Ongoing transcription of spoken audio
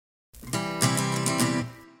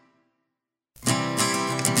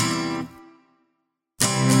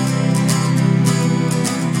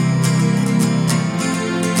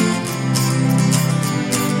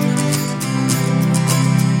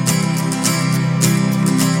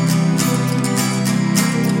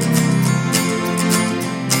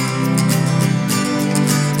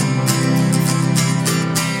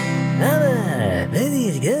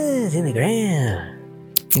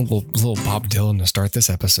little Bob Dylan to start this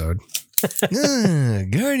episode.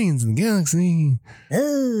 Guardians of the Galaxy.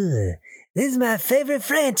 Oh, this is my favorite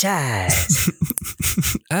franchise.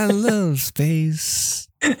 I love space.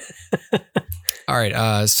 All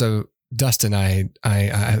right. So Dustin, I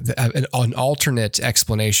have an alternate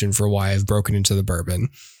explanation for why I've broken into the bourbon.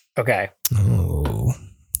 Okay. Oh,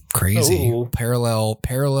 crazy. Ooh. Parallel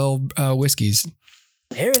whiskeys.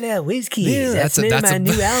 Parallel Whiskeys. Yeah, that's the name of my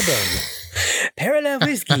new album. Parallel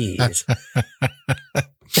Whiskeys.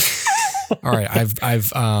 All right.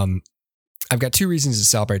 I've got two reasons to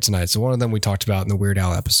celebrate tonight. So one of them we talked about in the Weird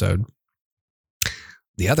Al episode.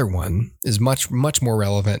 The other one is much more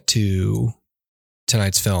relevant to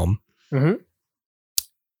tonight's film. Mm-hmm.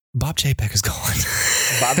 Bob Chapek is gone.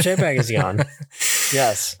 Bob Chapek is gone.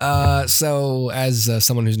 Yes. So as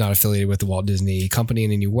someone who's not affiliated with the Walt Disney Company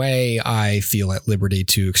in any way, I feel at liberty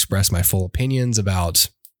to express my full opinions about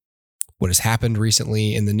what has happened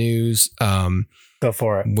recently in the news. Go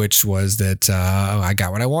for it. Which was that I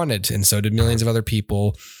got what I wanted, and so did millions of other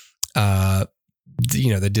people. The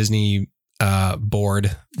Disney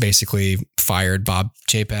board basically fired Bob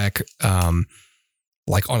Chapek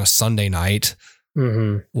like on a Sunday night.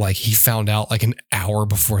 Mm-hmm. Like he found out like an hour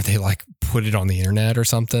before they like put it on the internet or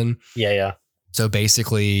something. Yeah. So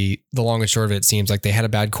basically the long and short of it seems like they had a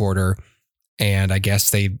bad quarter and I guess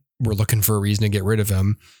they were looking for a reason to get rid of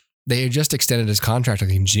him. They had just extended his contract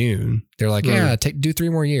like in June. They're like, do 3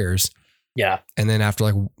 more years. Yeah. And then after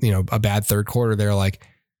like, a bad third quarter, they're like,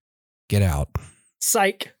 get out.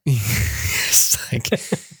 Psych. Psych.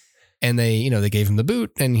 And they gave him the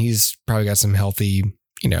boot and he's probably got some healthy,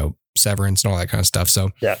 severance and all that kind of stuff.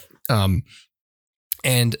 So, yeah.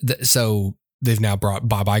 So they've now brought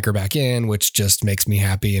Bob Iger back in, which just makes me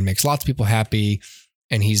happy and makes lots of people happy.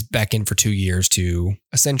 And he's back in for 2 years to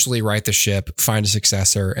essentially right the ship, find a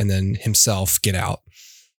successor, and then himself get out.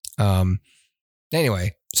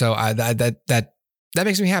 Anyway, so that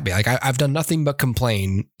makes me happy. Like I've done nothing but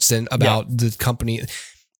complain about the company.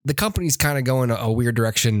 The company's kind of going a weird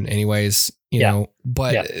direction anyways,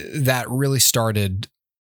 but that really started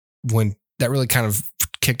when that really kind of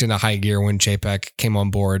kicked into high gear when Chapek came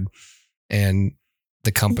on board and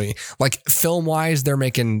the company, like film wise, they're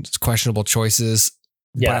making questionable choices.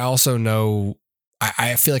 Yeah. But I also know,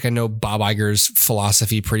 I feel like I know Bob Iger's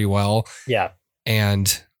philosophy pretty well. Yeah.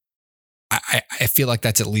 And I feel like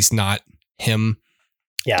that's at least not him.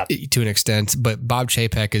 Yeah. To an extent, but Bob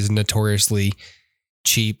Chapek is notoriously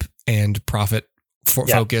cheap and profit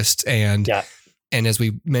focused. And as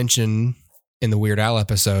we mentioned in the Weird Al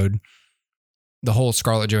episode, the whole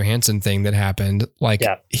Scarlett Johansson thing that happened,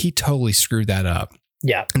 he totally screwed that up.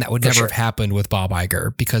 Yeah. And that would never have happened with Bob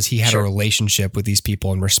Iger because he had a relationship with these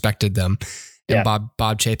people and respected them. And Bob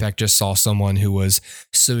Chapek just saw someone who was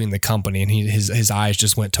suing the company and his eyes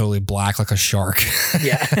just went totally black like a shark.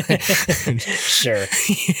 Yeah. Sure.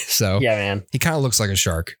 So man. He kind of looks like a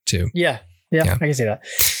shark too. Yeah, I can see that.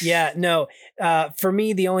 Yeah, no. For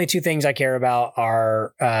me, the only two things I care about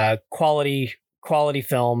are quality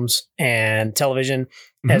films and television,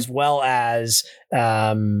 as well as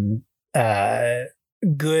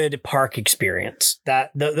good park experience.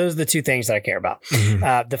 Those are the two things that I care about.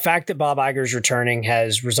 The fact that Bob Iger's returning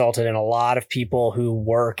has resulted in a lot of people who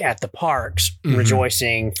work at the parks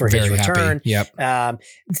rejoicing for his return. Yep.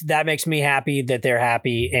 That makes me happy that they're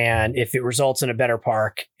happy. And if it results in a better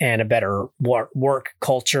park and a better work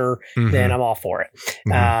culture, then I'm all for it.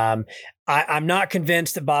 I'm not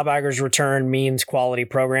convinced that Bob Iger's return means quality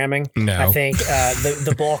programming. No. I think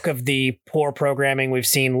the bulk of the poor programming we've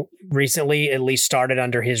seen recently at least started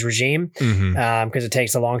under his regime, because it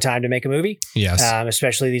takes a long time to make a movie. Yes,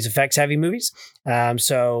 especially these effects heavy movies.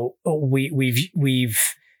 So we've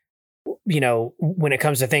when it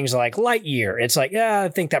comes to things like Lightyear, it's like, I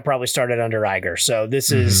think that probably started under Iger. So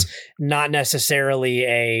this is not necessarily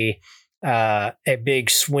a big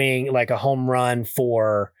swing, like a home run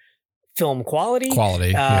for film quality.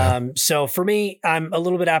 So for me, I'm a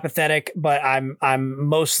little bit apathetic, but I'm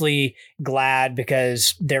mostly glad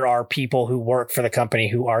because there are people who work for the company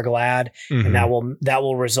who are glad, and that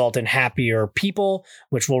will result in happier people,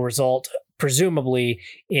 which will result presumably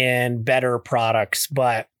in better products,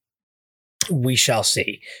 but we shall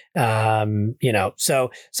see. So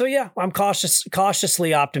yeah, I'm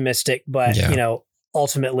cautiously optimistic, but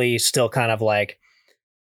ultimately still kind of like,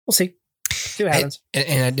 we'll see. See what happens.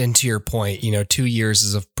 And to your point, 2 years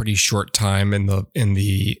is a pretty short time in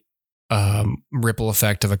the ripple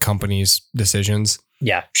effect of a company's decisions.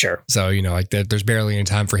 Yeah, sure. So, there's barely any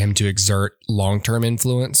time for him to exert long-term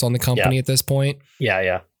influence on the company at this point.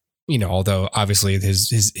 Yeah. Although obviously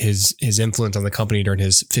his influence on the company during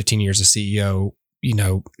his 15 years as CEO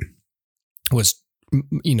was,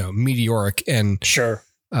 meteoric and sure,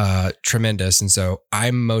 tremendous. And so I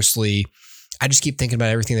just keep thinking about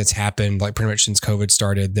everything that's happened, like pretty much since COVID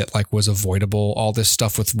started, that like was avoidable. All this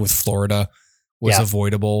stuff with Florida was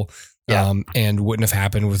avoidable. And wouldn't have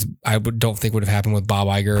happened don't think would have happened with Bob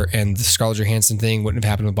Iger, and the Scarlett Johansson thing wouldn't have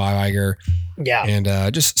happened with Bob Iger. Yeah.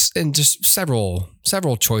 And just several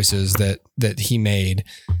choices that he made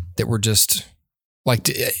that were just like,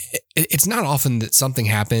 it's not often that something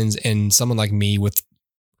happens and someone like me with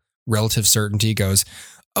relative certainty goes,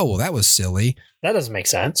 oh, well, that was silly. That doesn't make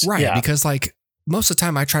sense. Right. Yeah. Because like most of the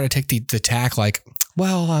time I try to take the tack like,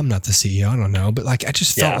 well, I'm not the CEO. I don't know. But like, I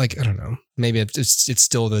just felt like, I don't know, maybe it's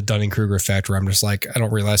still the Dunning-Kruger effect where I'm just like, I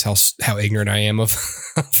don't realize how ignorant I am of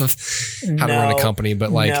how to run a company.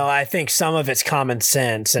 But like, no, I think some of it's common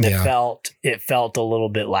sense, and it felt a little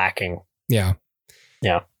bit lacking. Yeah.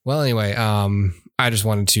 Yeah. Well, anyway, I just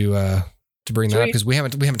wanted to bring that up because we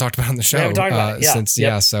haven't talked about it on the show since.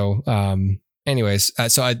 So, anyways,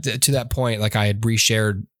 so to that point, like I had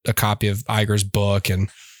reshared a copy of Iger's book, and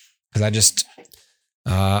because I just,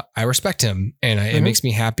 I respect him, and it makes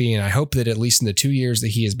me happy. And I hope that at least in the 2 years that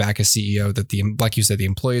he is back as CEO, that like you said, the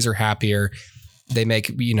employees are happier. They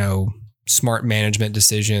make, smart management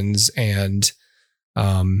decisions, and,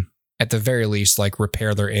 at the very least, like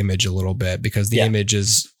repair their image a little bit, because the image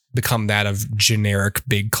has become that of generic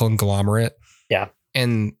big conglomerate. Yeah.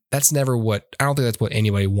 And that's never I don't think that's what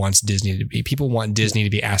anybody wants Disney to be. People want Disney to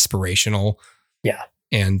be aspirational. Yeah.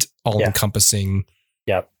 And all encompassing.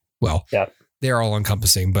 Yeah. Well, they're all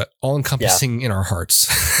encompassing, but all encompassing in our hearts.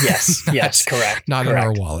 Yes. Yes. Correct. Not in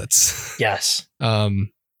our wallets. Yes.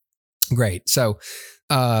 Great. So,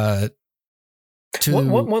 one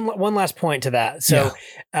last point to that. So,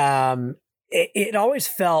 it always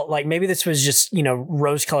felt like maybe this was just,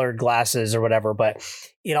 rose-colored glasses or whatever, but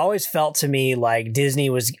it always felt to me like Disney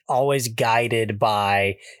was always guided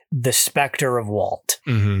by the specter of Walt.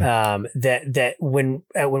 Mm-hmm. That when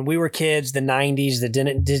we were kids, the 90s,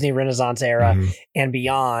 the Disney Renaissance era and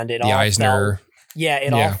beyond, it all Eisner.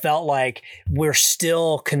 all felt like we're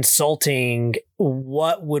still consulting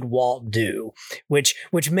what would Walt do, which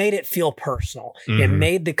made it feel personal. Mm-hmm. It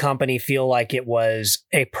made the company feel like it was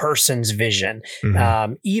a person's vision.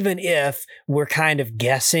 Mm-hmm. Even if we're kind of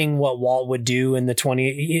guessing what Walt would do in the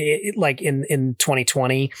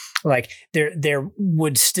 2020, like there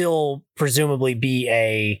would still presumably be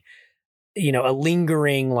a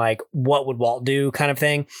lingering, like, what would Walt do kind of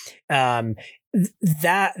thing.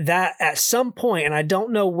 That at some point, and I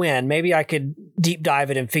don't know when, maybe I could deep dive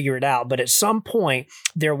it and figure it out, but at some point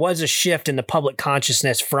there was a shift in the public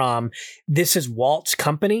consciousness from this is Walt's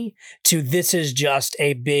company to this is just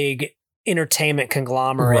a big entertainment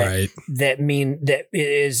conglomerate that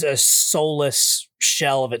is a soulless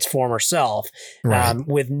shell of its former self,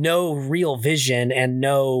 with no real vision and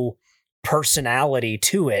no personality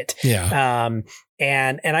to it.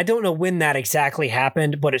 And I don't know when that exactly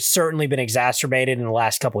happened, but it's certainly been exacerbated in the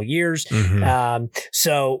last couple of years. Mm-hmm.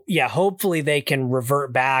 So hopefully they can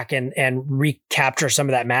revert back and recapture some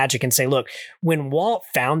of that magic and say, look, when Walt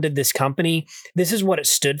founded this company, this is what it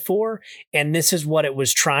stood for. And this is what it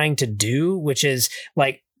was trying to do, which is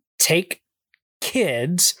like take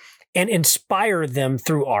kids and inspire them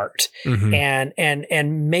through art,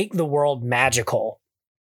 and make the world magical.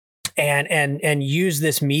 And use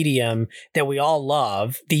this medium that we all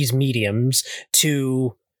love, these mediums,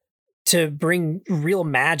 to bring real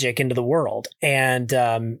magic into the world. And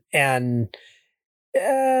that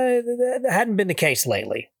hadn't been the case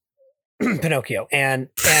lately. Pinocchio. And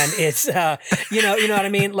it's, you know what I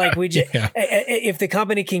mean? Like if the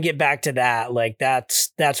company can get back to that, like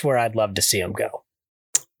that's where I'd love to see them go.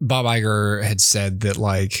 Bob Iger had said that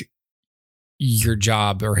like, your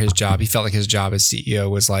job or his job, he felt like his job as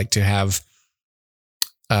CEO was like to have,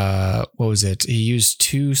 what was it? He used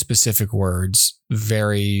two specific words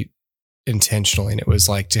very intentionally. And it was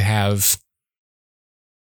like to have,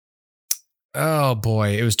 oh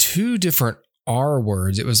boy, it was two different R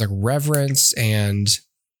words. It was like reverence and,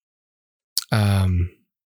 man,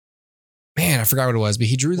 I forgot what it was, but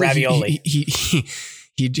he drew ravioli.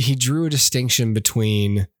 He drew a distinction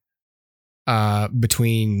between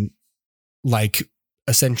like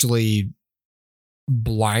essentially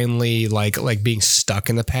blindly like being stuck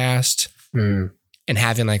in the past and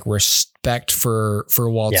having like respect for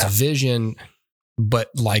Walt's vision, but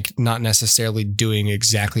like not necessarily doing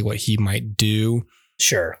exactly what he might do.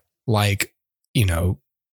 Sure. Like,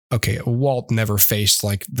 okay, Walt never faced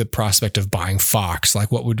like the prospect of buying Fox.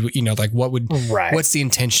 Like what's the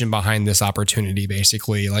intention behind this opportunity?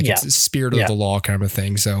 Basically, like it's the spirit of the law kind of a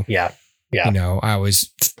thing. So I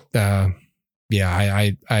always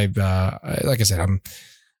I like I said, I'm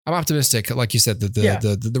optimistic. Like you said, that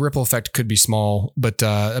the ripple effect could be small, but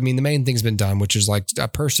I mean, the main thing's been done, which is like a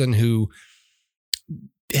person who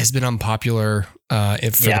has been unpopular for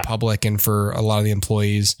the public and for a lot of the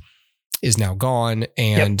employees is now gone.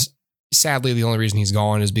 And sadly, the only reason he's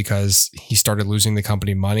gone is because he started losing the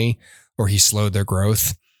company money or he slowed their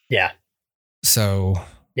growth. Yeah. So,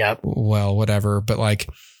 well, whatever. But like,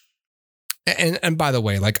 and by the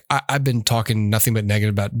way, like I've been talking nothing but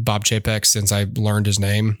negative about Bob Chapek since I learned his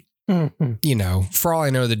name. Mm-hmm. You know, for all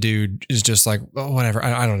I know, the dude is just like, oh, whatever.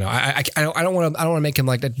 I don't know. I don't want to make him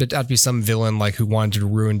like that. But that'd be some villain like who wanted to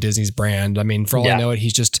ruin Disney's brand. I mean, for all I know,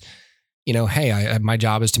 he's just, you know, hey, my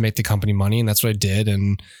job is to make the company money, and that's what I did.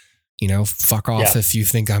 And you know, fuck off if you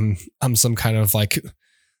think I'm some kind of like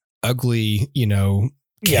ugly, you know,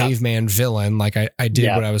 caveman villain. Like I did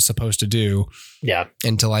what I was supposed to do. Yeah.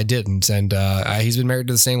 Until I didn't. And he's been married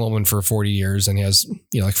to the same woman for 40 years and he has,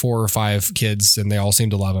 you know, like 4 or 5 kids and they all seem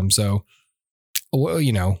to love him. So, well,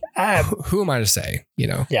 you know, who am I to say, you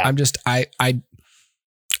know, I'm just, I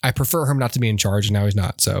prefer him not to be in charge and now he's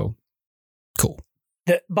not. So cool.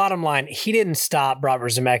 The bottom line, he didn't stop Robert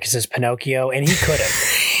Zemeckis' Pinocchio and he could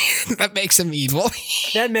have. That makes him evil.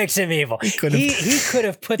 That makes him evil. He could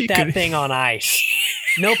have put that thing on ice.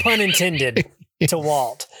 No pun intended to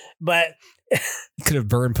Walt, but could have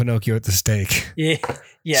burned Pinocchio at the stake. Yeah.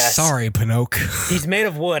 Yes. Sorry, Pinocchio. He's made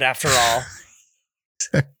of wood after all.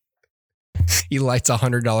 He lights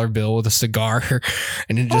 $100 bill with a cigar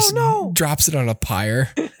and then just drops it on a pyre.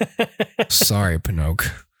 Sorry,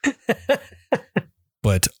 Pinocchio.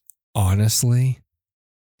 But honestly,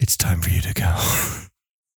 it's time for you to go.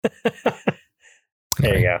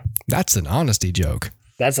 There you go. That's an honesty joke.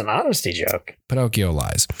 That's an honesty joke. Pinocchio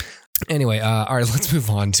lies. Anyway, all right, let's move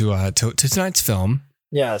on to tonight's film.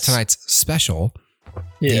 Yes. Tonight's special.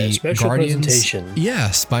 Yeah, special presentation.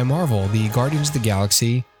 Yes, by Marvel, the Guardians of the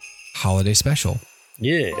Galaxy holiday special.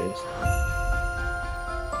 Yes.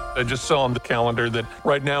 I just saw on the calendar that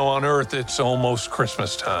right now on Earth, it's almost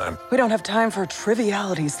Christmas time. We don't have time for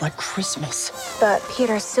trivialities like Christmas. But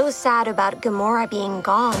Peter's so sad about Gamora being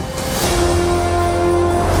gone.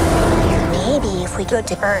 Maybe if we go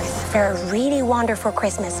to Earth for a really wonderful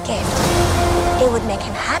Christmas gift, it would make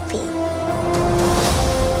him happy.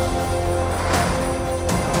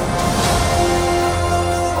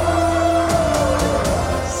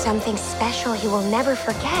 Something special he will never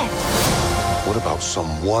forget. What about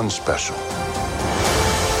someone special?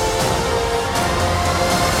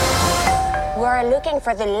 We're looking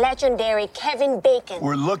for the legendary Kevin Bacon.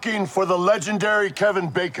 We're looking for the legendary Kevin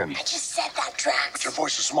Bacon. I just said that, Drax. But your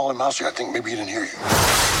voice is small and mousy. I think maybe he didn't hear you.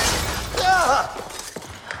 Ah!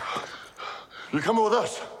 You're coming with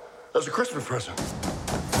us as a Christmas present.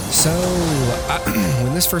 So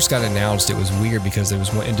when this first got announced, it was weird because it was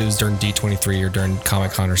during D23 or during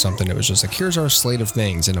Comic-Con or something. It was just like, here's our slate of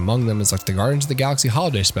things. And among them is like the Guardians of the Galaxy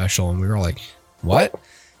holiday special. And we were all like, what?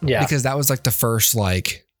 Yeah. Because that was like the first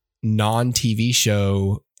like non-TV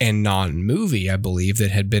show and non-movie, I believe,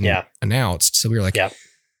 that had been announced. So we were like,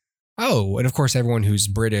 oh, and of course, everyone who's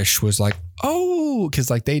British was like, oh, because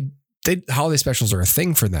like they holiday specials are a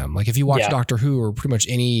thing for them. Like if you watch Doctor Who or pretty much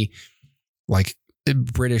any like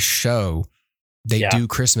British show, they do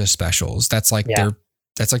Christmas specials. That's like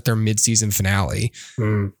their mid-season finale.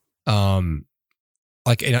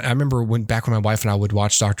 Like I remember back when my wife and I would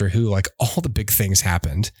watch Doctor Who, like all the big things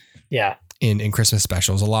happened. Yeah. In Christmas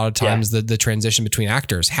specials, a lot of times the transition between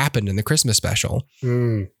actors happened in the Christmas special.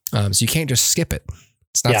 So you can't just skip it.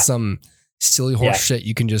 It's not some silly horse shit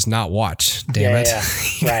you can just not watch. Damn it.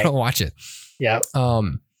 You gotta watch it. Yeah.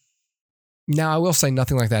 Now I will say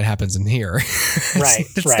nothing like that happens in here.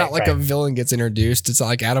 It's not like a villain gets introduced. It's not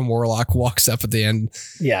like Adam Warlock walks up at the end.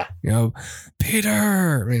 Yeah. You know,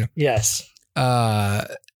 Peter. You know. Yes.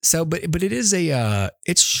 So, but it is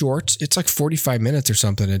it's short. It's like 45 minutes or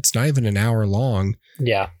something. It's not even an hour long.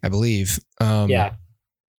 Yeah. I believe. And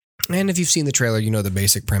if you've seen the trailer, you know the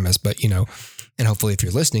basic premise, but you know, and hopefully if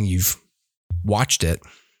you're listening, you've watched it.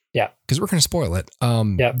 Yeah. Because we're going to spoil it.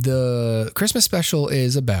 The Christmas special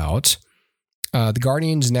is about the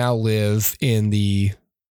Guardians now live in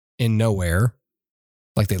nowhere.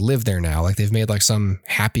 Like they live there now. Like they've made like some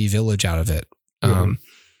happy village out of it.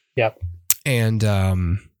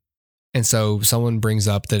 And so someone brings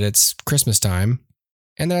up that it's Christmas time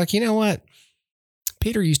and they're like, you know what?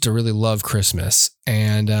 Peter used to really love Christmas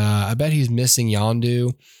and I bet he's missing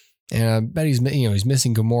Yondu and I bet he's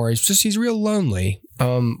missing Gamora. He's real lonely.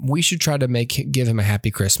 We should try to give him a happy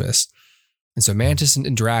Christmas. And so Mantis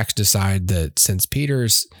and Drax decide that since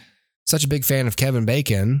Peter's such a big fan of Kevin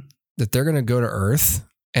Bacon, that they're going to go to Earth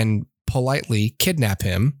and politely kidnap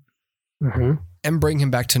him and bring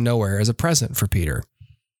him back to nowhere as a present for Peter.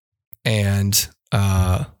 And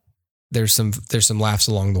there's some laughs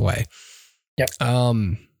along the way. Yep.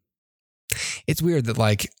 It's weird that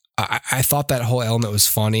like I thought that whole element was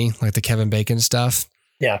funny, like the Kevin Bacon stuff.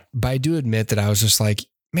 Yeah. But I do admit that I was just like,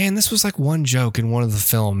 man, this was like one joke in one of the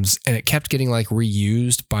films, and it kept getting like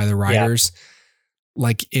reused by the writers. Yeah.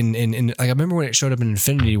 Like in like I remember when it showed up in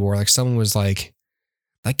Infinity War, like someone was like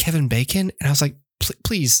Kevin Bacon, and I was like,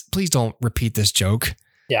 please don't repeat this joke.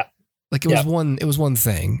 Yeah. Like it was one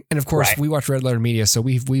thing. And of course we watch Red Letter Media, so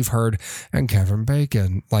we've heard and Kevin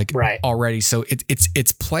Bacon like already. So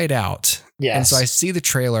it's played out. Yes. And so I see the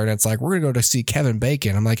trailer and it's like, we're gonna go to see Kevin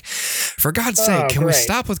Bacon. I'm like, for God's sake, can we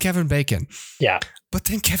stop with Kevin Bacon? Yeah. But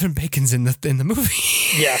then Kevin Bacon's in the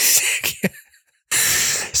movie. Yes.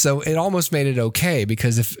 So it almost made it okay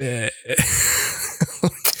because if it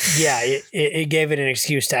gave it an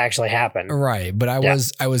excuse to actually happen. Right. But I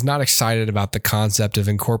was not excited about the concept of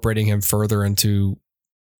incorporating him further into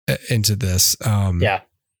this. So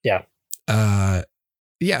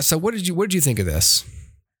what did you think of this?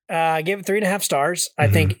 I gave it 3.5 stars. I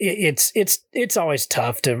think it's always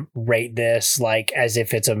tough to rate this like as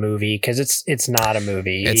if it's a movie, because it's not a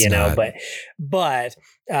movie, it's not. But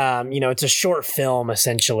it's a short film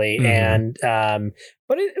essentially, and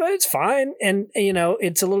but it's fine, and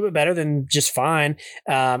it's a little bit better than just fine.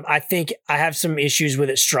 I think I have some issues with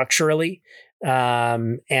it structurally,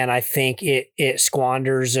 and I think it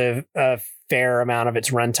squanders a fair amount of its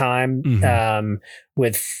runtime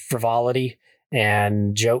with frivolity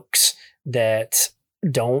and jokes that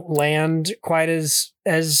don't land quite as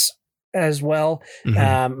well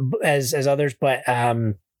as others, but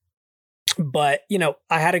I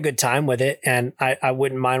had a good time with it, and I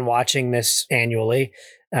wouldn't mind watching this annually.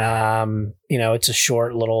 It's a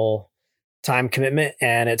short little time commitment,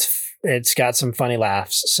 and it's got some funny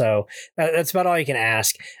laughs, so that's about all you can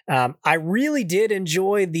ask. I really did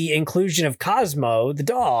enjoy the inclusion of Cosmo the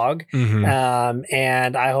dog,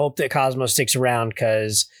 and I hope that Cosmo sticks around,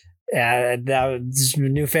 because that was my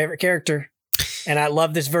new favorite character, and I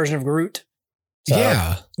love this version of Groot. So,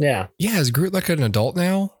 yeah. Is Groot like an adult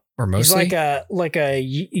now, or mostly? He's like a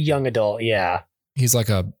young adult. Yeah, he's like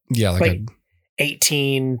a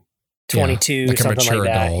 18, 22, like something like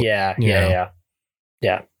that. Adult,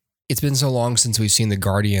 yeah. It's been so long since we've seen the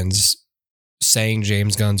Guardians saying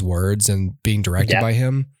James Gunn's words and being directed by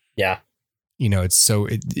him. Yeah.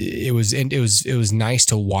 It was nice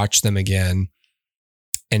to watch them again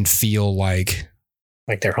and feel like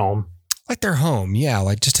they're home. Like they're home. Yeah.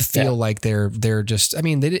 Like just to feel like they're just, I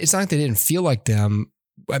mean, it's not like they didn't feel like them.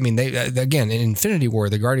 I mean, they, again, in Infinity War,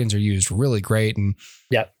 the Guardians are used really great. And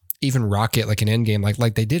even Rocket, like in Endgame,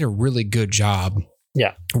 like they did a really good job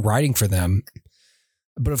writing for them.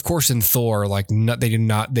 But of course, in Thor,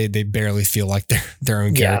 they barely feel like they're their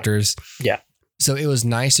own characters. Yeah. So it was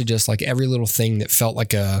nice to just like every little thing that felt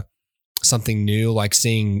like something new, like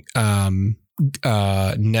seeing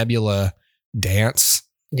Nebula dance.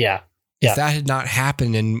 Yeah. If that had not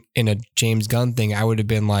happened in a James Gunn thing, I would have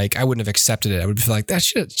been like, I wouldn't have accepted it. I would feel like that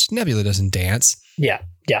shit, Nebula doesn't dance. Yeah.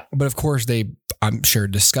 Yeah. But of course I'm sure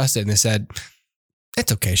discussed it, and they said,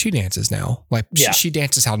 it's okay. She dances now. Like she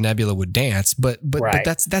dances how Nebula would dance, but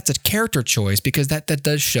that's a character choice, because that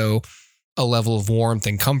does show a level of warmth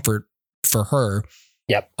and comfort for her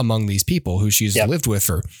among these people who she's lived with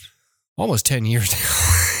for almost 10 years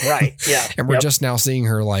now. Right. Yeah. And we're just now seeing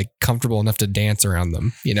her like comfortable enough to dance around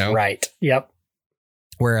them, Right. Yep.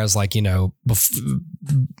 Whereas like, in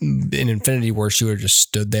Infinity War, she would have just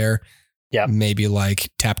stood there. Yeah. Maybe like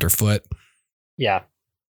tapped her foot. Yeah.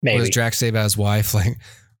 Maybe. What does Drax say about his wife? Like,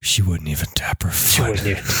 she wouldn't even tap her foot. She wouldn't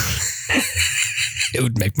even. It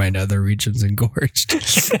would make my nether regions engorged.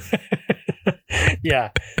 Yeah.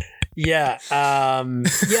 No,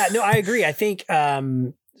 I agree. I think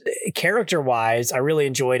character wise, I really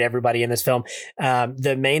enjoyed everybody in this film.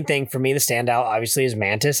 The main thing for me, the standout, obviously, is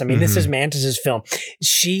Mantis. I mean, this is Mantis's film.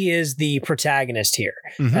 She is the protagonist here.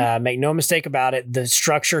 Make no mistake about it. The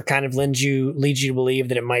structure kind of leads you to believe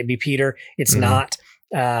that it might be Peter. It's not.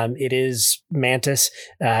 It is Mantis.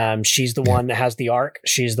 She's the one that has the arc.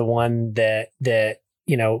 She's the one that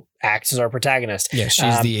acts as our protagonist. Yeah,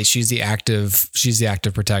 she's the active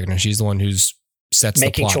protagonist. She's the one who's sets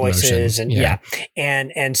making the plot choices motion.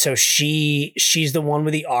 and so she's the one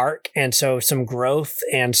with the arc, and so some growth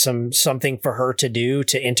and something for her to do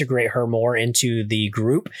to integrate her more into the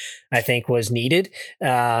group, I think, was needed.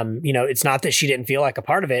 It's not that she didn't feel like a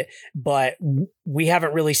part of it, but we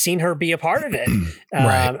haven't really seen her be a part of it.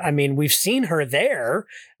 Right. I mean, we've seen her there,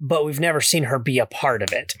 but we've never seen her be a part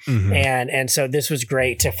of it. Mhm. And so this was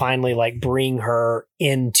great to finally like bring her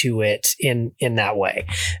into it in that way.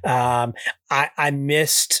 I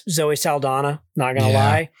missed Zoe Saldana, not gonna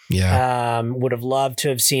lie. Yeah. Would have loved to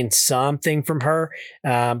have seen something from her,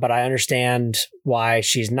 but I understand why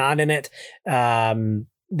she's not in it.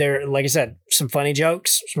 There, like I said, some funny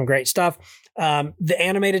jokes, some great stuff. The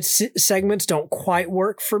animated segments don't quite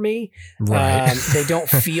work for me. Right. They don't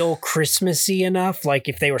feel Christmassy enough. Like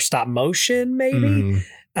if they were stop motion, maybe.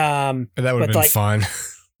 That would have been like, fun.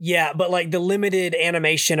 Yeah, but like the limited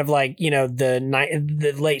animation of like, you know,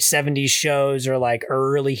 the late 70s shows or like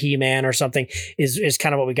early He-Man or something is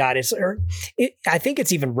kind of what we got. I think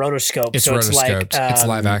it's even rotoscope. It's so rotoscoped. It's like it's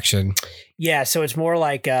live action. Yeah, so it's more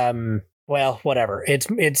like well, whatever. It's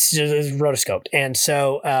just rotoscoped. And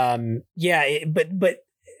so but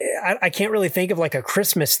I can't really think of like a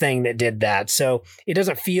Christmas thing that did that. So it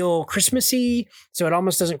doesn't feel Christmassy. So it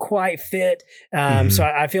almost doesn't quite fit. So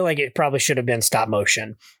I feel like it probably should have been stop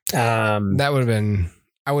motion. That would have been,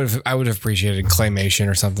 I would have appreciated claymation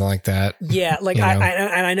or something like that. Yeah. Like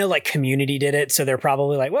I know like Community did it. So they're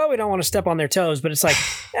probably like, well, we don't want to step on their toes, but it's like,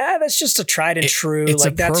 that's just a tried and true. It's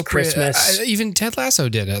like that's appropriate. Christmas. Even Ted Lasso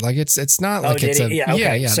did it. Like it's not like it's it? Yeah.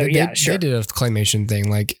 Okay. So sure. They did a claymation thing.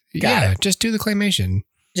 Like, just do the claymation.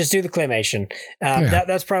 Just do the claymation.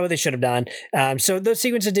 That's probably what they should have done. So those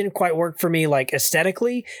sequences didn't quite work for me, like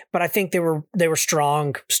aesthetically, but I think they were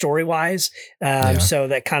strong story wise. So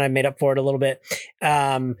that kind of made up for it a little bit.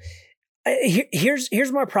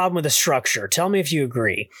 Here's my problem with the structure. Tell me if you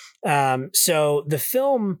agree. So the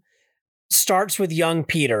film starts with young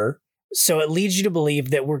Peter, so it leads you to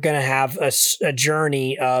believe that we're going to have a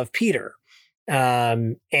journey of Peter,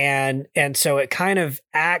 and so it kind of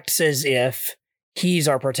acts as if he's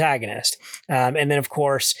our protagonist. And then of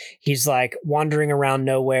course he's like wandering around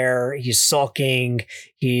nowhere. He's sulking.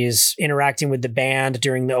 He's interacting with the band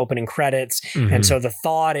during the opening credits. And so the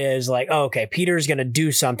thought is like, oh, okay, Peter's going to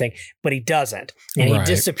do something, but he doesn't. And he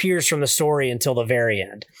disappears from the story until the very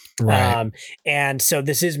end. Right. And so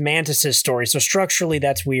this is Mantis's story. So structurally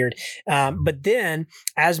that's weird. But then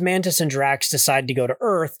as Mantis and Drax decide to go to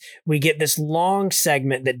Earth, we get this long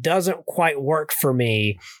segment that doesn't quite work for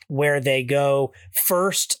me, where they go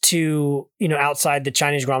first to, you know, outside the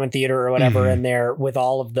Chinese Grauman Theater or whatever, and they're with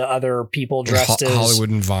all of the other people dressed as Hollywood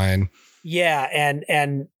and Vine. Yeah.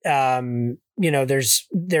 And you know,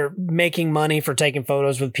 they're making money for taking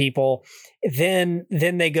photos with people. Then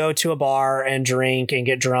they go to a bar and drink and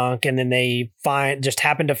get drunk. And then they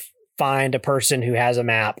happen to find a person who has a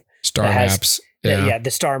map. Star maps. The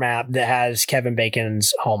star map that has Kevin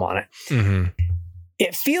Bacon's home on it.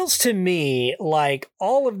 It feels to me like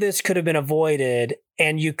all of this could have been avoided,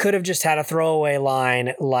 and you could have just had a throwaway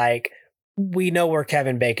line like, we know where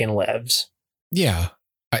Kevin Bacon lives. Yeah.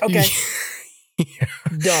 Okay.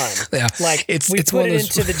 Done. Yeah. Like we put it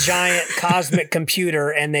into the giant cosmic computer,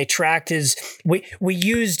 and they tracked his. We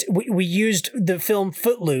used the film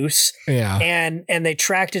Footloose. Yeah. And they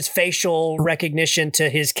tracked his facial recognition to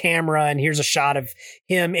his camera, and here's a shot of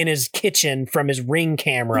him in his kitchen from his Ring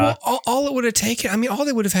camera. Well, all it would have taken. I mean, all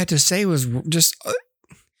they would have had to say was just,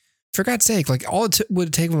 for God's sake, like all it would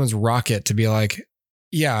have taken was Rocket to be like,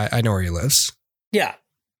 yeah, I know where he lives. Yeah.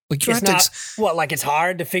 Like you it's not like it's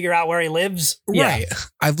hard to figure out where he lives. Right.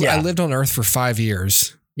 Yeah. I lived on Earth for 5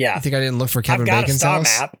 years. Yeah. I think I didn't look for Kevin Bacon's house. I've got a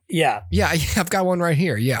star map. Yeah. Yeah. I've got one right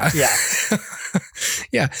here. Yeah. Yeah.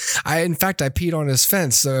 Yeah. In fact, I peed on his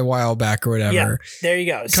fence a while back or whatever. Yeah. There you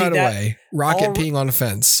go. Cut away. Rocket peeing on a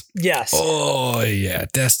fence. Yes. Oh yeah.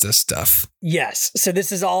 That's the stuff. Yes. So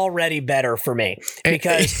this is already better for me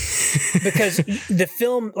because the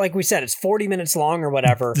film, like we said, it's 40 minutes long or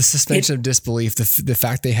whatever. The suspension of disbelief, the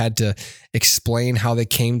fact they had to explain how they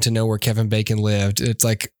came to know where Kevin Bacon lived. It's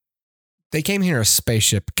like, they came here in a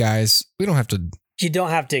spaceship, guys. We don't have to. You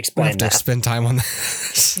don't have to explain that. To spend time on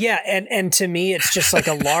this. Yeah, and to me, it's just like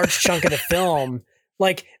a large chunk of the film.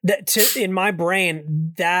 Like that, in my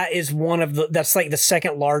brain, that is that's like the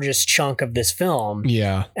second largest chunk of this film.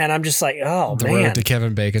 Yeah, and I'm just like, oh the man, road to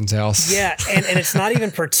Kevin Bacon's house. Yeah, and it's not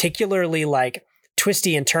even particularly like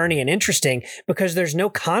twisty and turny and interesting because there's no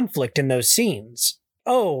conflict in those scenes.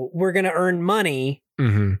 Oh, we're gonna earn money.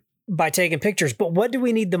 By taking pictures, but what do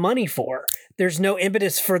we need the money for? There's no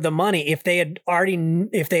impetus for the money. If they had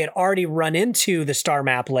already run into the star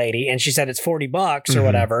map lady and she said it's $40 or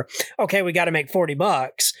whatever, okay, we got to make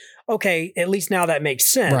 $40. okay, at least now that makes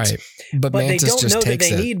sense. Right. But they Mantis don't just know that takes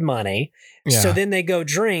they it. need money. Yeah. So then they go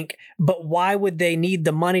drink. But why would they need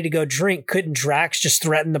the money to go drink? Couldn't Drax just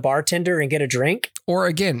threaten the bartender and get a drink? Or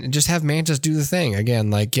again, just have Mantis do the thing again,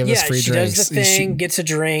 like give us free she drinks. does the thing, gets a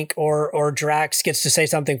drink, or Drax gets to say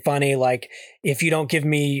something funny like, if you don't give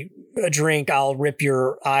me a drink, I'll rip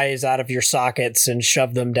your eyes out of your sockets and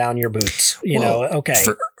shove them down your boots. Okay.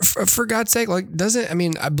 For God's sake, like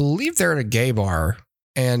I believe they're at a gay bar.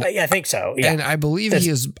 And I think so. Yeah. And I believe he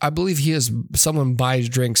is someone buys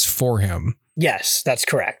drinks for him. Yes, that's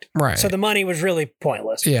correct. Right. So the money was really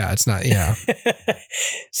pointless. Yeah, it's not. Yeah.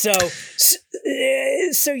 So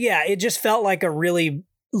yeah, it just felt like a really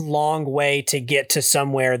long way to get to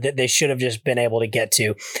somewhere that they should have just been able to get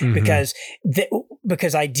to, because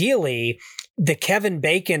ideally the Kevin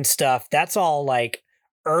Bacon stuff, that's all like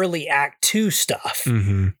early act 2 stuff.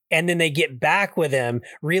 And then they get back with him,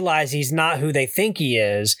 realize he's not who they think he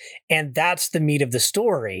is. And that's the meat of the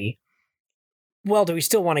story. Well, do we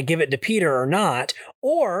still want to give it to Peter or not?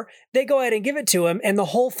 Or they go ahead and give it to him, and the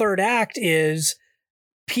whole third act is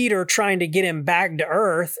Peter trying to get him back to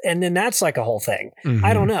Earth, and then that's like a whole thing.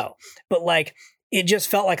 I don't know. But like, it just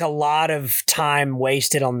felt like a lot of time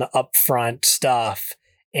wasted on the upfront stuff.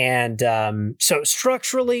 And so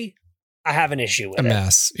structurally, I have an issue with it. A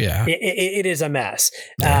mess. Yeah. It is a mess.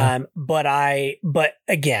 Yeah. But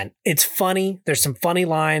again, it's funny. There's some funny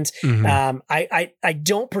lines. I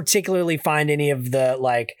don't particularly find any of the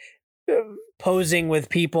like posing with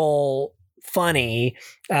people funny.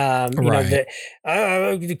 Because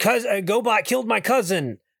GoBot killed my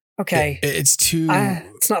cousin. Okay. It's too,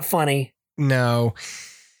 it's not funny. No.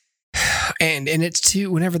 And it's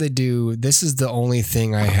too, whenever they do, this is the only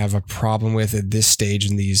thing I have a problem with at this stage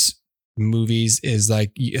in these movies, is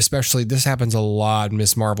like, especially this happens a lot in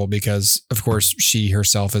Miss Marvel, because of course she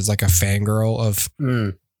herself is like a fangirl of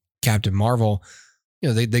Captain Marvel.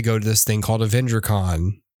 They go to this thing called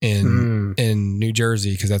AvengerCon in New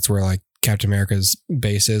Jersey, because that's where like Captain America's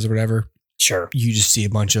base is or whatever. Sure. You just see a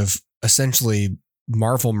bunch of essentially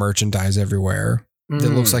Marvel merchandise everywhere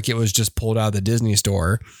that looks like it was just pulled out of the Disney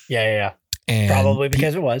store. Yeah. And probably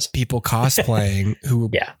because it was people cosplaying who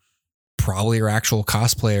probably are actual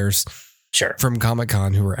cosplayers from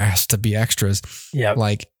Comic-Con who were asked to be extras. Yeah.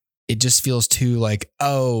 Like, it just feels too like,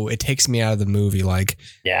 oh, it takes me out of the movie. Like,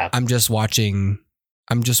 I'm just watching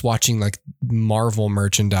like Marvel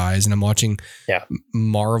merchandise, and I'm watching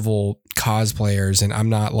Marvel cosplayers, and I'm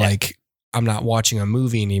not watching a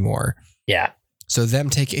movie anymore. Yeah. So them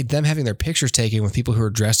having their pictures taken with people who are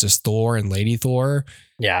dressed as Thor and Lady Thor.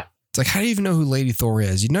 Yeah. It's like, how do you even know who Lady Thor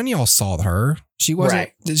is? None of y'all saw her. She wasn't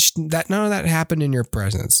none of that happened in your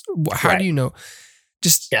presence. How do you know?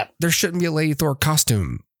 Just, there shouldn't be a Lady Thor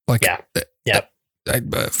costume. Like,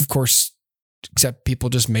 of course, except people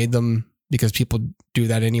just made them because people do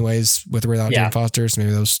that anyways with or without Jane Foster. So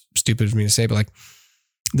maybe that was stupid for me to say, but like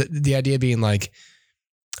the idea being like,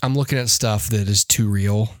 I'm looking at stuff that is too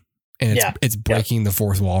real. And it's breaking the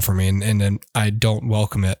fourth wall for me, and then I don't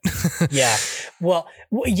welcome it.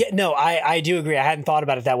 I do agree. I hadn't thought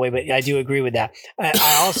about it that way, but I do agree with that.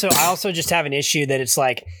 I also just have an issue that it's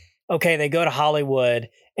like, okay, they go to Hollywood,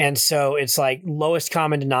 and so it's like lowest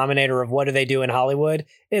common denominator of what do they do in Hollywood?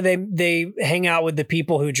 They hang out with the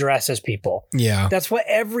people who dress as people. Yeah, that's what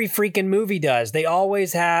every freaking movie does. They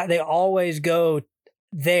always go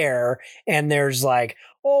there, and there's like,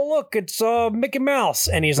 oh, look, it's Mickey Mouse.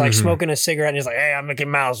 And he's like smoking a cigarette, and he's like, hey, I'm Mickey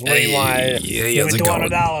Mouse. What do you want? Give me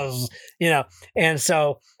 $200, And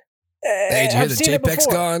so, hey, did you hear the JPEG's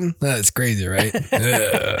gone? That's crazy, right?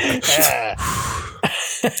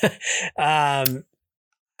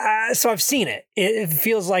 So I've seen it. It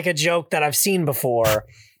feels like a joke that I've seen before.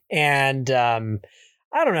 And I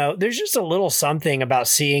don't know. There's just a little something about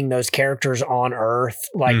seeing those characters on Earth,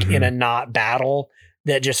 like in a not battle,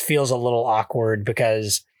 that just feels a little awkward,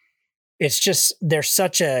 because it's just, they're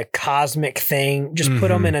such a cosmic thing. Just put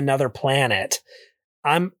them in another planet.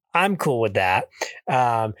 I'm cool with that.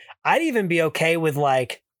 I'd even be okay with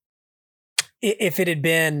like, if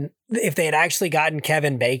they had actually gotten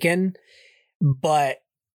Kevin Bacon, but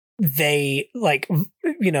they like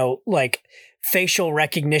facial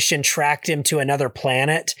recognition tracked him to another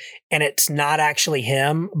planet, and it's not actually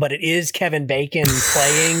him, but it is Kevin Bacon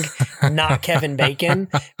playing not Kevin Bacon,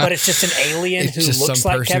 but it's just an alien who looks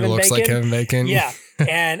like Kevin Bacon. Yeah.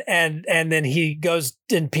 And then he goes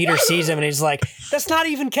and Peter sees him and he's like, that's not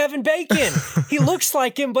even Kevin Bacon. He looks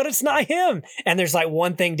like him, but it's not him. And there's like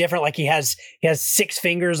one thing different. Like he has 6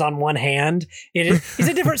 fingers on one hand. He's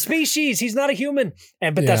a different species. He's not a human.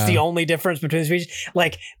 But that's the only difference between the species.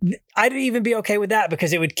 Like, I'd even be okay with that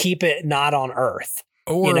because it would keep it not on Earth.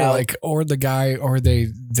 or or the guy, or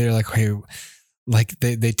they're like, hey, like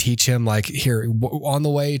they teach him like, here on the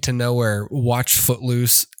way to nowhere, watch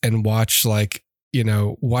Footloose and watch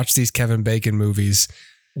watch these Kevin Bacon movies.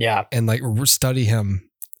 Yeah. And like study him.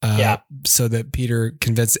 So that Peter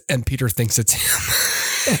thinks it's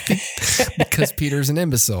him because Peter's an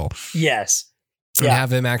imbecile. Yes. And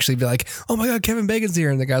have him actually be like, oh my God, Kevin Bacon's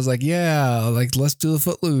here. And the guy's like, yeah, like let's do the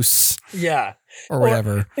Footloose. Yeah. Or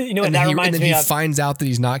whatever. You know what that reminds me of? And then he finds out that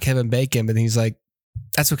he's not Kevin Bacon, but then he's like,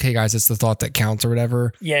 that's okay, guys. It's the thought that counts or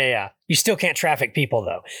whatever. Yeah. You still can't traffic people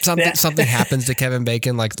though. Something happens to Kevin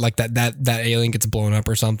Bacon, like that alien gets blown up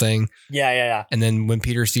or something. Yeah. And then when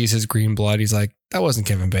Peter sees his green blood, he's like, that wasn't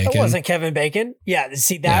Kevin Bacon. That wasn't Kevin Bacon. Yeah.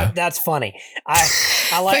 See that's funny.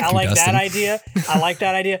 I like that idea. I like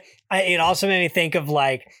that idea. It also made me think of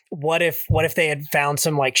like, what if they had found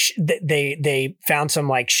some like they found some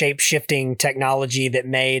like shape shifting technology that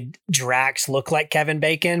made Drax look like Kevin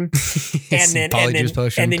Bacon, and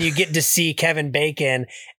then you get to see Kevin Bacon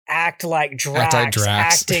act like Drax.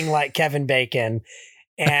 Acting like Kevin Bacon,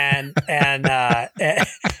 and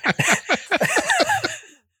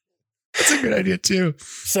that's a good idea too.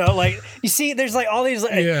 So like, you see, there's like all these,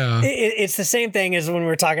 it's the same thing as when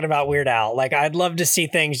we're talking about Weird Al. Like, I'd love to see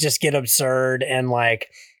things just get absurd and like,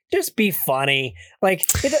 just be funny. Like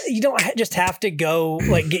you don't just have to go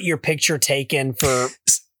like get your picture taken for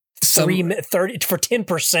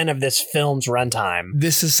 10% of this film's runtime.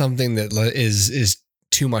 This is something that is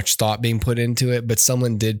too much thought being put into it, but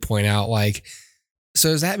someone did point out like, so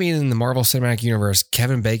does that mean in the Marvel Cinematic Universe,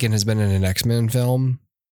 Kevin Bacon has been in an X-Men film?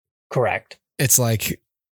 Correct. It's like,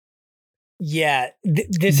 yeah,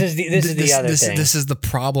 this is the other thing. This is the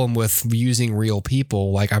problem with using real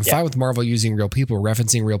people. Like, I'm fine with Marvel using real people,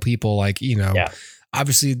 referencing real people. Like,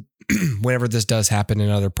 obviously, whenever this does happen in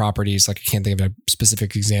other properties, like I can't think of a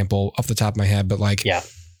specific example off the top of my head, but like,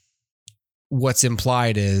 what's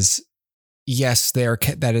implied is, yes,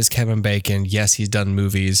 that is Kevin Bacon. Yes, he's done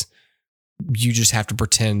movies. You just have to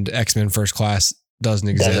pretend X-Men First Class doesn't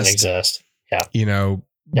exist. Yeah.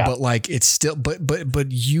 But like it's still, but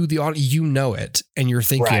you, the audience, it, and you're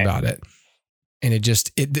thinking about it, and it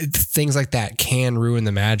things like that can ruin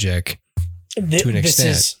the magic to an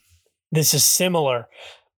extent. This is similar,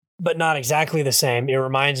 but not exactly the same. It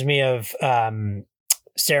reminds me of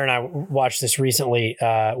Sarah and I watched this recently.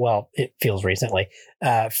 Well, it feels recently.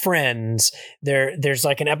 Friends. There's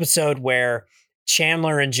like an episode where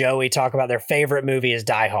Chandler and Joey talk about their favorite movie is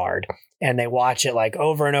Die Hard, and they watch it like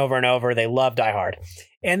over and over and over. They love Die Hard.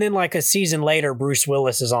 And then like a season later, Bruce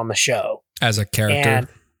Willis is on the show as a character.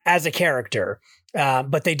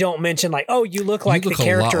 But they don't mention like, oh, you look like the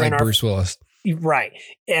character a lot like Bruce Willis. Right.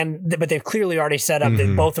 But they've clearly already set up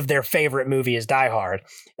that both of their favorite movie is Die Hard.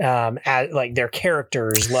 As like their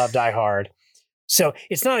characters love Die Hard. So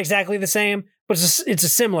it's not exactly the same, but it's a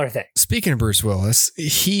similar thing. Speaking of Bruce Willis,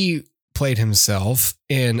 he played himself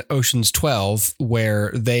in Ocean's 12,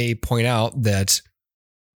 where they point out that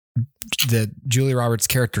Julia Roberts'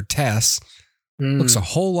 character Tess looks a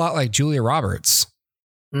whole lot like Julia Roberts.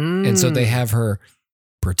 And so they have her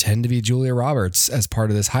pretend to be Julia Roberts as part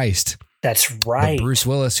of this heist. That's right. But Bruce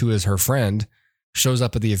Willis, who is her friend, shows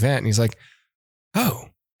up at the event and he's like, oh,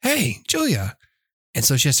 hey, Julia. And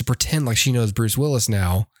so she has to pretend like she knows Bruce Willis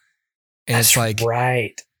now. And that's it's like,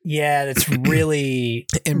 right. Yeah, that's really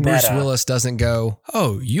and Bruce Willis doesn't go,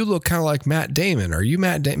 oh, you look kind of like Matt Damon. Are you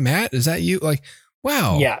Matt? Matt, is that you? Like,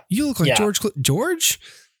 wow. Yeah. You look like George.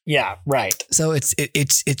 Yeah. Right. So it's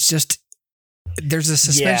just, there's a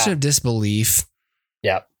suspension of disbelief.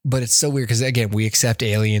 Yeah. But it's so weird because again, we accept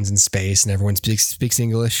aliens in space and everyone speaks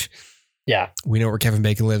English. Yeah. We know where Kevin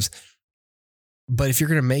Bacon lives. But if you're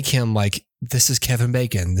going to make him like, this is Kevin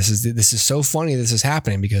Bacon, this is so funny this is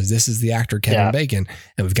happening because this is the actor Kevin Bacon,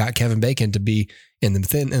 and we've got Kevin Bacon to be in the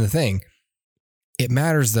thing. It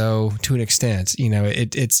matters though to an extent.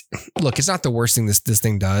 It's look, it's not the worst thing this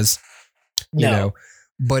thing does.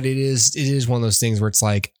 But it is one of those things where it's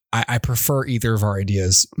like I prefer either of our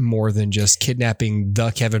ideas more than just kidnapping the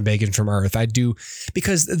Kevin Bacon from Earth. I do,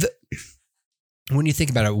 because when you think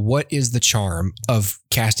about it, what is the charm of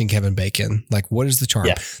casting Kevin Bacon? Like, what is the charm?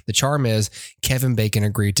 Yeah. The charm is Kevin Bacon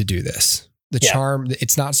agreed to do this. The charm,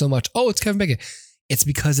 it's not so much, oh, it's Kevin Bacon. It's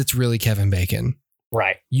because it's really Kevin Bacon.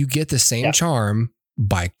 Right. You get the same charm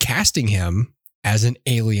by casting him as an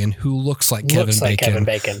alien who looks like Kevin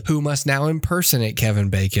Bacon, who must now impersonate Kevin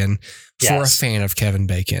Bacon for a fan of Kevin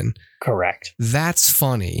Bacon. Correct. That's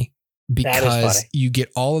funny because you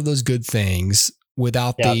get all of those good things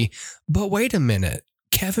without but wait a minute,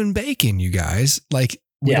 Kevin Bacon, you guys, like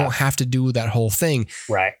we don't have to do that whole thing.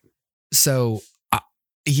 Right. So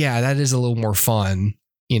that is a little more fun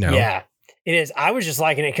Yeah, it is. I was just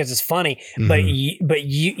liking it because it's funny, but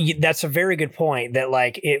you that's a very good point that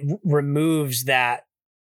like it removes that,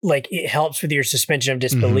 like it helps with your suspension of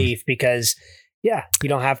disbelief because you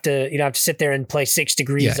don't have to sit there and play 6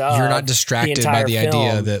 degrees up. You're not distracted by the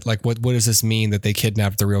idea that like, what does this mean that they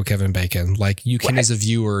kidnapped the real Kevin Bacon? Like you can, as a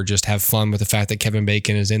viewer, just have fun with the fact that Kevin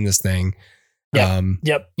Bacon is in this thing. And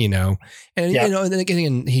then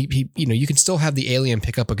again, he you can still have the alien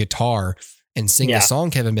pick up a guitar and sing the song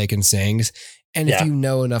Kevin Bacon sings. And if you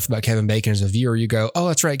know enough about Kevin Bacon as a viewer, you go, oh,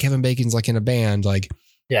 that's right. Kevin Bacon's like in a band. Like,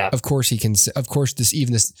 of course he can. Of course,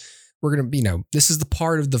 we're going to, this is the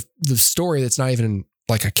part of the story that's not even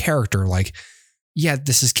like a character. Like,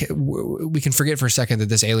 this is, we can forget for a second that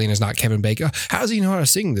this alien is not Kevin Bacon. How does he know how to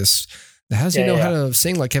sing this? How does he know how to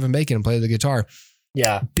sing like Kevin Bacon and play the guitar?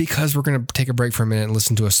 Yeah. Because we're going to take a break for a minute and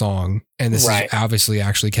listen to a song. And this is obviously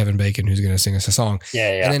actually Kevin Bacon who's going to sing us a song.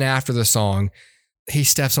 Yeah. And then after the song, he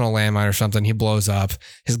steps on a landmine or something. He blows up.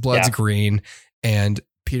 His blood's green. And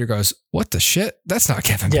Peter goes, what the shit? That's not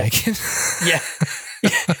Kevin Bacon.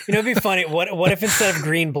 It'd be funny. What if instead of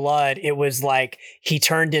green blood, it was like he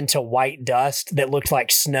turned into white dust that looked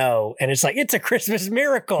like snow, and it's like it's a Christmas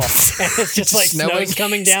miracle, and it's just like snow's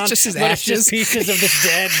coming down, just his but ashes. It's just pieces of this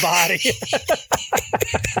dead body.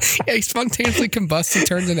 He spontaneously combusts and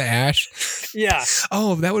turns into ash. Yeah.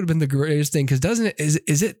 Oh, that would have been the greatest thing because doesn't it?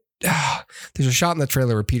 Is it? There's a shot in the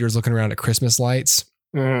trailer where Peter's looking around at Christmas lights.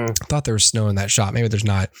 I thought there was snow in that shot. Maybe there's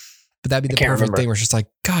not, but that'd be the perfect thing where it's just like,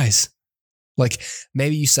 guys. Like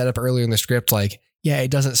maybe you set up earlier in the script, like,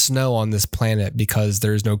 it doesn't snow on this planet because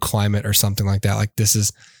there's no climate or something like that. Like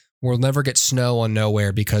we'll never get snow on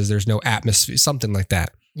nowhere because there's no atmosphere, something like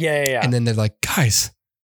that. Yeah. And then they're like, guys,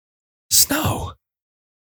 snow.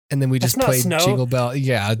 And then we just played Jingle Bell.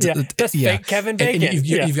 Yeah. That's fake Kevin Bacon. And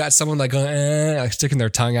you've got someone like going, like sticking their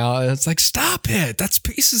tongue out. And it's like, stop it.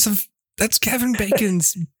 That's Kevin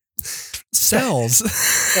Bacon's cells.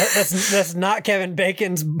 That's not Kevin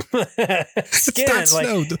Bacon's skin. It's not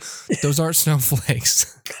snow. Those aren't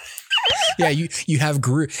snowflakes. You have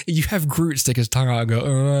Groot stick his tongue out and go,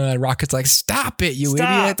 and Rocket's like, stop it, you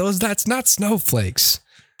idiot. That's not snowflakes.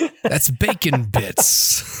 That's bacon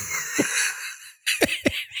bits.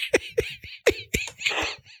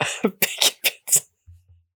 Bacon bits.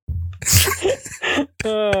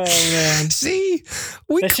 Oh man! See,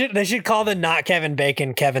 they should call the not Kevin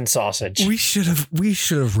Bacon Kevin sausage. We should have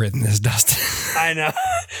written this, Dustin. I know.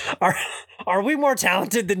 Are we more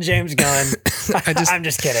talented than James Gunn? I'm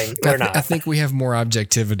just kidding. We're not. I think we have more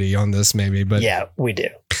objectivity on this, maybe. But yeah, we do.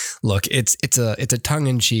 Look, it's a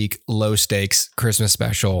tongue-in-cheek, low-stakes Christmas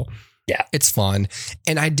special. Yeah, it's fun,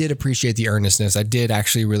 and I did appreciate the earnestness. I did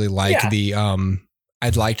actually really like I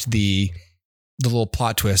liked the little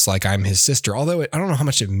plot twist, like I'm his sister. Although I don't know how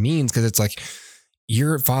much it means because it's like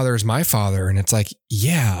your father is my father, and it's like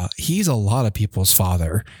he's a lot of people's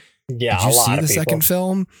father. Yeah, did you see the second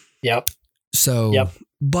film? Yep. So,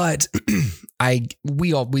 but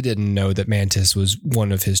we didn't know that Mantis was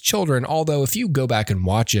one of his children. Although if you go back and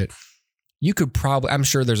watch it, you could I'm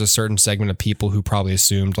sure there's a certain segment of people who probably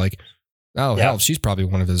assumed like, oh hell, she's probably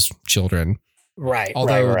one of his children. Right.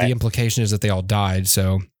 Although the implication is that they all died.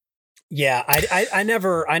 So yeah, I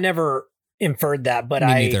never inferred that, but me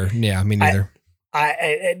neither. Yeah, me neither.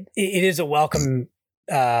 It is a welcome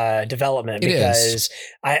development because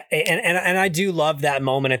I do love that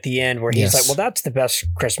moment at the end where he's like, well, that's the best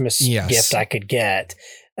Christmas gift I could get.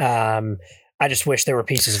 I just wish there were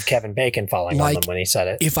pieces of Kevin Bacon falling on them when he said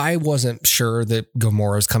it. If I wasn't sure that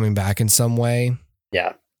Gamora's coming back in some way,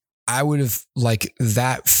 I would have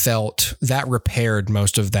that repaired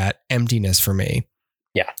most of that emptiness for me.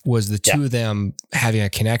 Yeah. Was the two of them having a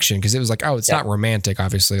connection because it was like, oh, it's not romantic,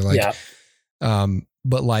 obviously. Like,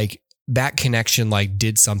 but like that connection like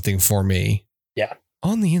did something for me. Yeah.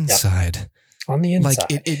 On the inside. Yep. On the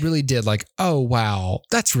inside. Like it really did like, oh wow,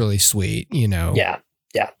 that's really sweet, you know? Yeah.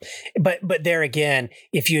 Yeah. But there again,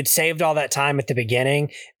 if you had saved all that time at the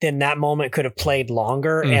beginning, then that moment could have played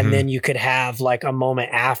longer. And then you could have like a moment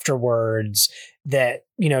afterwards that,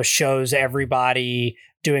 shows everybody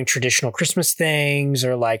doing traditional Christmas things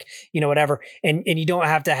or like, whatever. And you don't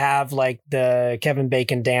have to have like the Kevin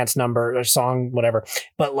Bacon dance number or song, whatever.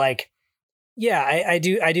 But like, I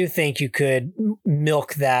do think you could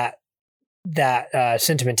milk that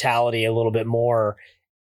sentimentality a little bit more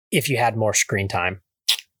if you had more screen time.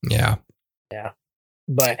 Yeah. Yeah.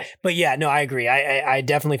 But yeah, no, I agree. I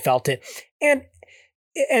definitely felt it. And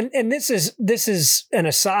this is an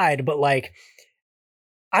aside, but like,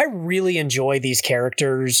 I really enjoy these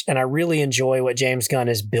characters and I really enjoy what James Gunn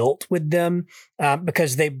has built with them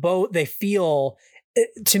because they feel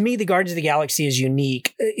to me, the Guardians of the Galaxy is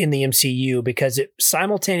unique in the MCU because it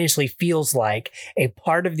simultaneously feels like a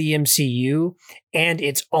part of the MCU and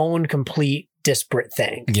its own complete disparate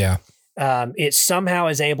thing. Yeah. It somehow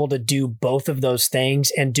is able to do both of those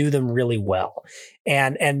things and do them really well.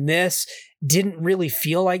 And this didn't really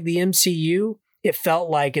feel like the MCU. It felt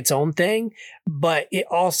like its own thing, but it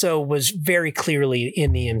also was very clearly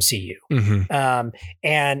in the MCU. Mm-hmm.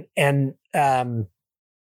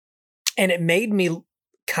 And it made me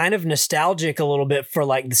kind of nostalgic a little bit for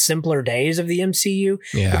like the simpler days of the MCU,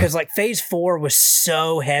 because like Phase 4 was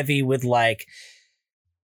so heavy with like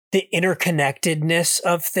the interconnectedness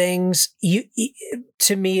of things.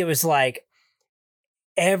 To me, it was like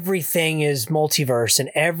everything is multiverse and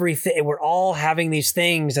everything. We're all having these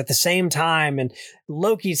things at the same time, and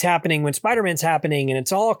Loki's happening when Spider-Man's happening, and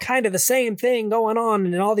it's all kind of the same thing going on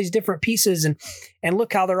in all these different pieces, and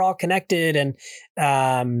look how they're all connected.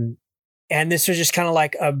 And this was just kind of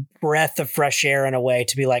like a breath of fresh air in a way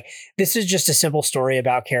to be like, this is just a simple story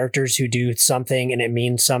about characters who do something and it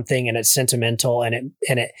means something and it's sentimental and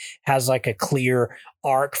it has like a clear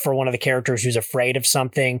arc for one of the characters who's afraid of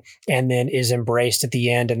something and then is embraced at the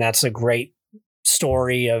end. And that's a great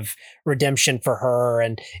story of redemption for her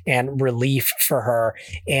and relief for her.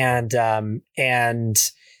 And I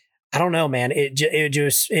don't know, man,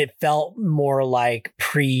 it felt more like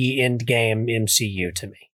pre-Endgame MCU to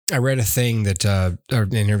me. I read a thing that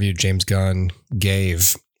an interview James Gunn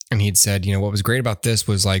gave, and he'd said, what was great about this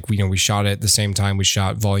was like, we shot it at the same time we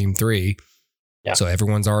shot Volume 3. Yeah. So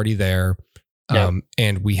everyone's already there. Yeah.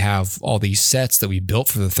 And we have all these sets that we built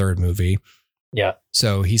for the third movie. Yeah.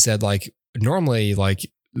 So he said, like, normally, like,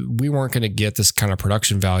 we weren't going to get this kind of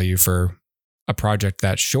production value for a project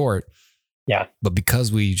that short. Yeah. But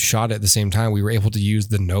because we shot it at the same time, we were able to use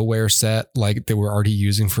the Nowhere set like they were already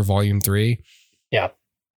using for Volume 3. Yeah.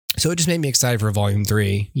 So it just made me excited for Volume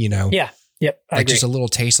 3, Yeah. Yep. Like just a little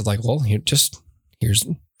taste of like, well, here's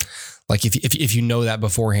like, if you know that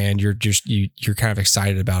beforehand, you're kind of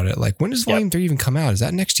excited about it. Like, when does Volume 3 even come out? Is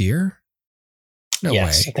that next year? No way.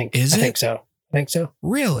 I think so.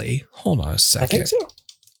 Really? Hold on a second. I think so.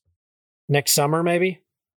 Next summer, maybe?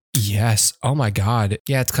 Yes. Oh my God.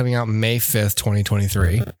 Yeah. It's coming out May 5th,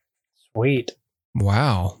 2023. Sweet.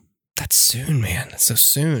 Wow. That's soon, man. That's so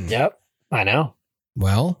soon. Yep. I know.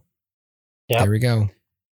 Well, there we go.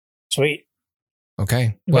 Sweet.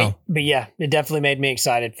 Okay. Well, but yeah, it definitely made me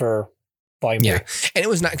excited for Volume 3. Yeah. And it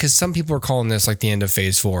was not, because some people are calling this like the end of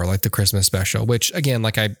Phase 4, like the Christmas special, which again,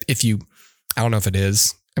 like I don't know if it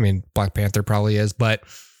is. I mean, Black Panther probably is, but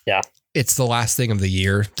yeah, it's the last thing of the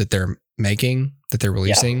year that they're making, that they're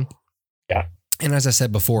releasing. Yeah. And as I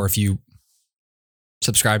said before, if you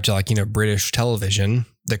subscribe to like, British television,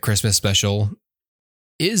 the Christmas special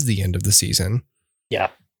is the end of the season. Yeah.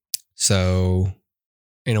 So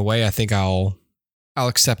in a way, I think I'll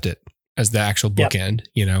accept it as the actual bookend,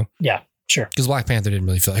 Yeah, sure. Because Black Panther didn't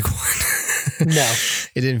really feel like one. No.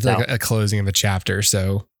 It didn't feel like a closing of a chapter.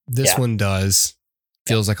 So this one does.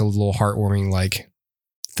 Feels like a little heartwarming like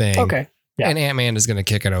thing. Okay. Yeah. And Ant-Man is going to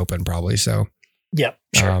kick it open probably. So yep.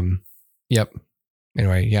 Sure. Yep.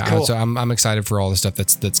 Anyway, yeah. Cool. So I'm excited for all the stuff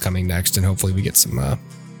that's coming next, and hopefully we get some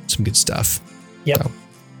good stuff. Yep. So,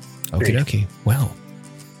 okie dokie. Well,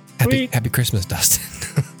 happy Christmas,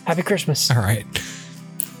 Dustin. Happy Christmas. All right.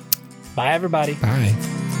 Bye, everybody. Bye.